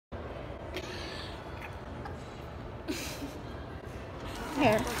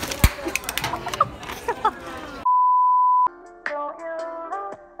Here.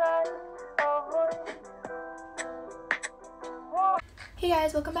 Hey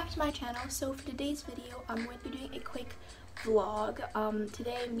guys, welcome back to my channel. So for today's video, I'm going to be doing a quick vlog.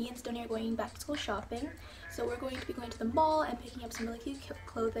 Today, me and Stoney are going back to school shopping. So we're going to be going to the mall and picking up some really cute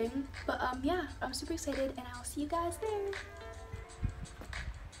clothing. But yeah, I'm super excited and I'll see you guys there.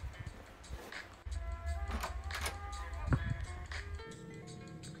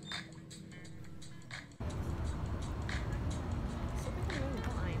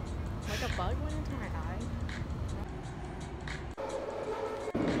 Like a bug went into my eye.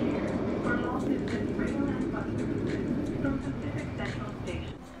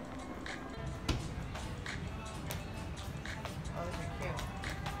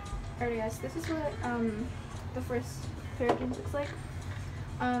 Alright guys, this is what the first pair of jeans looks like.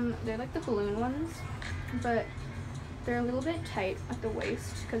 They're like the balloon ones, but they're a little bit tight at the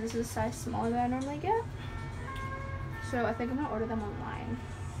waist because this is a size smaller than I normally get. So I think I'm gonna order them online.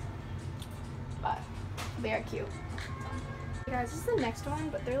 But they are cute. Hey guys, this is the next one,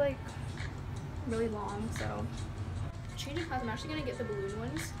 but they're like really long, so changing class, I'm actually gonna get the balloon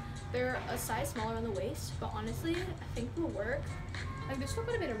ones. They're a size smaller on the waist, but honestly, I think they'll work. Like there's still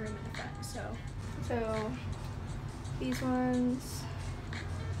quite a bit of room in the front, so these ones,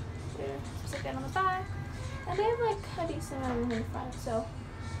 they're just like that on the back, and they have like a decent amount of room in the front, so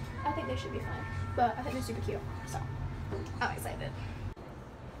I think they should be fine. But I think they're super cute, so I'm excited.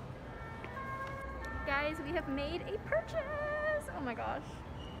 Guys, we have made a purchase! Oh my gosh.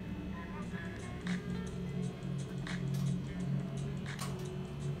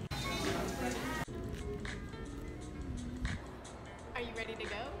 Are you ready to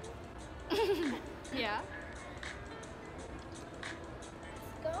go? Yeah.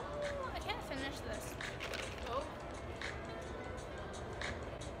 Let's go. I can't finish this. Oh.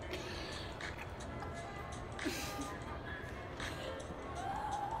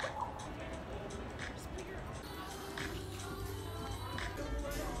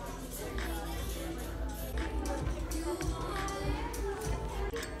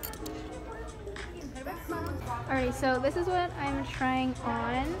 Alright, so this is what I'm trying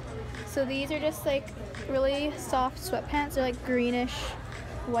on. So these are just like really soft sweatpants. They're like greenish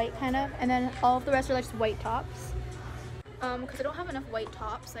white kind of, and then all of the rest are like just white tops. Because I don't have enough white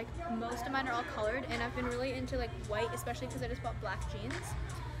tops. Like most of mine are all colored, and I've been really into like white, especially because I just bought black jeans.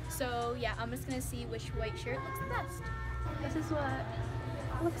 So yeah, I'm just gonna see which white shirt looks the best. This is what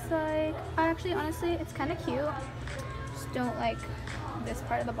it looks like. Honestly, it's kind of cute. Just don't like this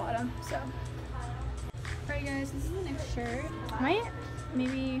part of the bottom, so. Alright guys, this is the next shirt. I might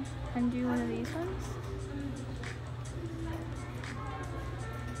maybe undo one of these ones.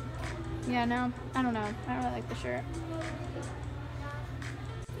 Yeah, no, I don't know. I don't really like the shirt.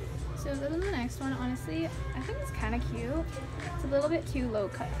 So this is the next one. Honestly, I think it's kind of cute. It's a little bit too low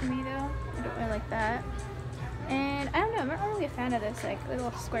cut for me though. I don't really like that. And I don't know, I'm not really a fan of this like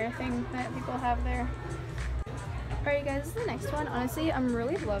little square thing that people have there. Alright guys, this is the next one. Honestly, I'm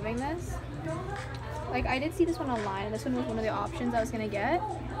really loving this. Like, I did see this one online, and this one was one of the options I was going to get.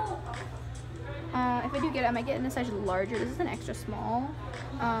 If I do get it, I might get it in a size larger. This is an extra small.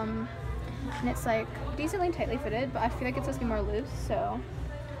 And it's, like, decently tightly fitted, but I feel like it's supposed to be more loose, so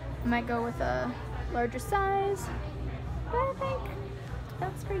I might go with a larger size. But I think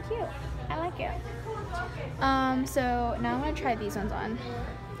that's pretty cute. I like it. So now I'm going to try these ones on.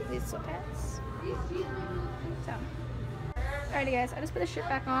 These sweatpants. So. Alrighty guys, I just put the shirt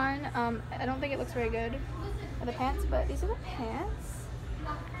back on. I don't think it looks very good with the pants, but these are the pants.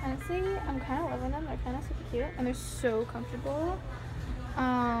 Honestly, I'm kind of loving them. They're kind of super cute, and they're so comfortable.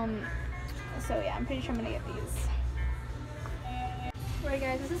 So yeah, I'm pretty sure I'm gonna get these. Alright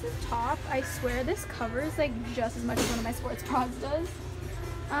guys, this is the top. I swear this covers like just as much as one of my sports bras does.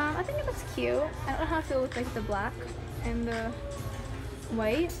 I think it looks cute. I don't know how I feel with like the black and the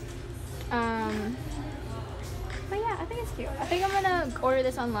white. But yeah, I think it's cute. I think I'm gonna order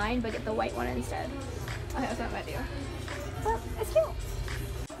this online, but get the white one instead. I think that's what I'm gonna do. But it's cute.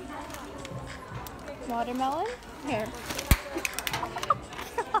 Watermelon? Here.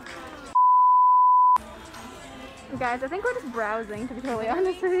 Guys, I think we're just browsing, to be totally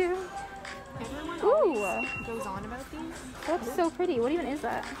honest with you. Everyone Ooh! goes on about these. That's so pretty. What even is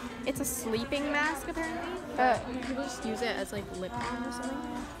that? It's a sleeping mask, apparently. People just use it as like lip balm or something.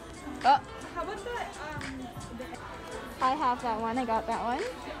 Oh! How about that? I have that one. I got that one.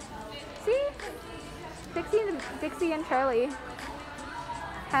 See? Dixie and Charlie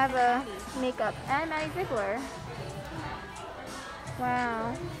have a makeup. And Maddie Ziegler.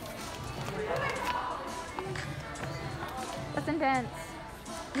 Wow. That's intense.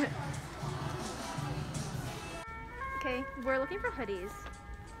 Okay, we're looking for hoodies.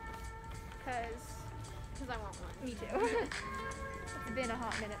 Cause I want one. me too. It's been a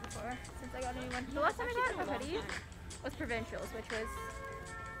hot minute before since I got a new one. The last time I got a hoodie was Provincials, which was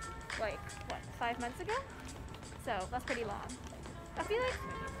like what, 5 months ago? So that's pretty long. I feel like,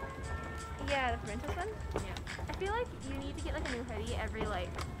 yeah, the Provincials one. Yeah. I feel like you need to get like a new hoodie every like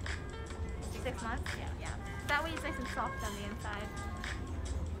 6 months. Yeah. That way it's nice and soft on the inside.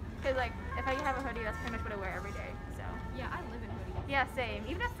 Cause like if I have a hoodie, that's pretty much what I wear every day. So Yeah, I live in hoodies. yeah, same.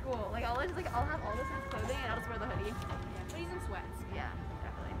 Even at school, like I'll have all this nice clothing and I'll just wear the hoodie. Yeah, hoodies and sweats. Yeah,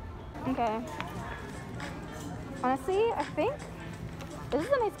 definitely. Okay. Honestly, I think this is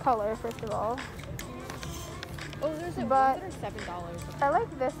a nice color. First of all, Oh, there's a But- ones that are $7. I like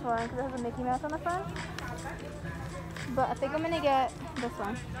this one because it has a Mickey Mouse on the front. But I think I'm gonna get this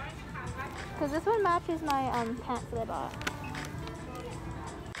one because this one matches my pants that I bought.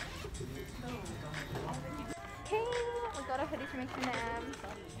 Okay, we got a hoodie from H&M.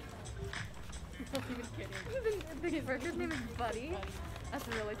 Not even kidding. The worker's name is Buddy. That's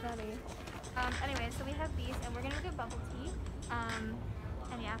really funny. Anyway, so we have these, and we're gonna get bubble tea.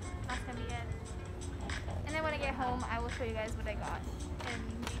 And yeah, that's gonna be it. And then when I get home, I will show you guys what I got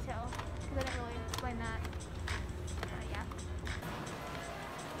in detail, because I didn't really explain that. Yeah.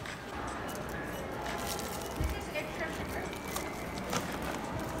 This is extra sugar.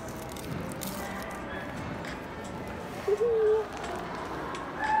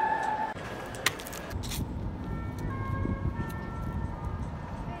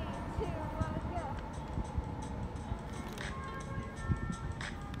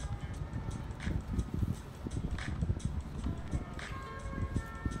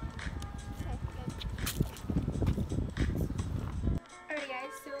 Alrighty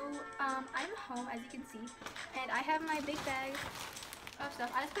guys, so I'm home as you can see, and I have my big bag of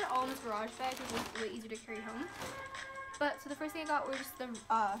stuff. I just put it all in this garage bag because it's way easier to carry home. But so the first thing I got were just the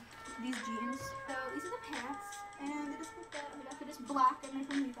these jeans. So these are the pants, and they just look good. Oh my gosh, they're just black and they're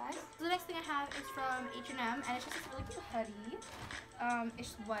from Levi's. So the next thing I have is from H&M, and it's just this really cute hoodie.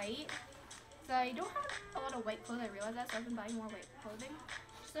 It's white. So I don't have a lot of white clothes. I realize that, so I've been buying more white clothing.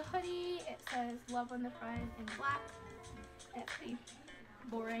 Just a hoodie. It says love on the front in black. And it's pretty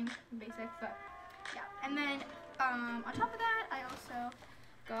boring and basic, but yeah. And then on top of that, I also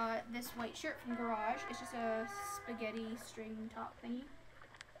got this white shirt from Garage. It's just a spaghetti string top thingy,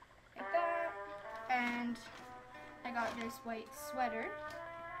 like that. And I got this white sweater,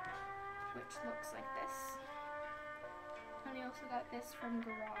 which looks like this. And I also got this from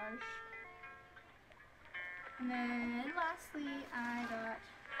Garage. And then lastly, I got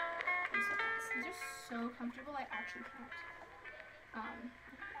these sweats. These are so comfortable, I actually can't.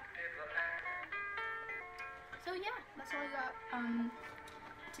 So yeah, that's all I got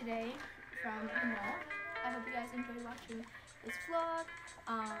today from the mall. I hope you guys enjoyed watching this vlog,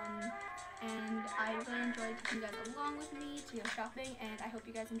 and I really enjoyed taking you guys along with me to go shopping, and I hope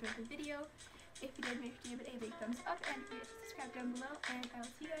you guys enjoyed the video. If you did, make sure to give it a big thumbs up, and don't forget to subscribe down below, and I will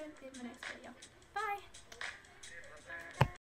see you guys in my next video. Bye!